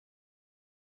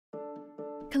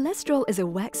Cholesterol is a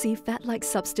waxy, fat-like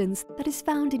substance that is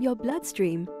found in your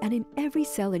bloodstream and in every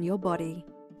cell in your body.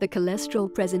 The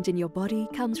cholesterol present in your body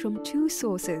comes from two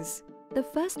sources. The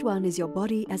first one is your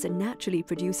body as it naturally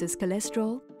produces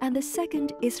cholesterol, and the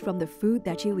second is from the food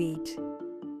that you eat.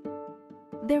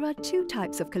 There are two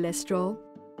types of cholesterol,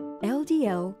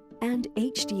 LDL and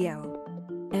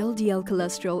HDL. LDL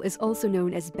cholesterol is also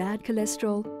known as bad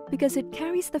cholesterol because it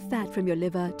carries the fat from your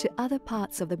liver to other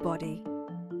parts of the body.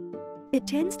 It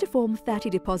tends to form fatty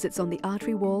deposits on the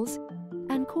artery walls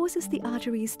and causes the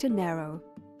arteries to narrow.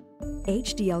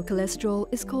 HDL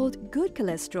cholesterol is called good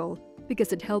cholesterol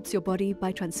because it helps your body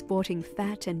by transporting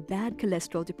fat and bad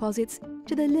cholesterol deposits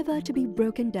to the liver to be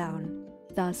broken down,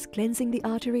 thus cleansing the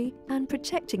artery and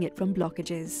protecting it from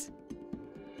blockages.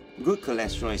 Good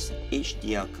cholesterol is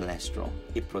HDL cholesterol.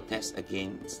 It protects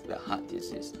against the heart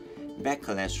disease. Bad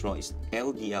cholesterol is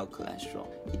LDL cholesterol.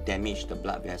 It damages the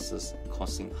blood vessels,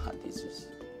 causing heart disease.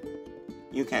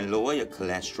 You can lower your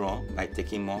cholesterol by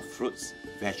taking more fruits,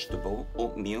 vegetables,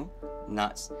 oatmeal,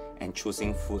 nuts, and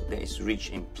choosing food that is rich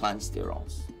in plant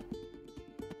sterols.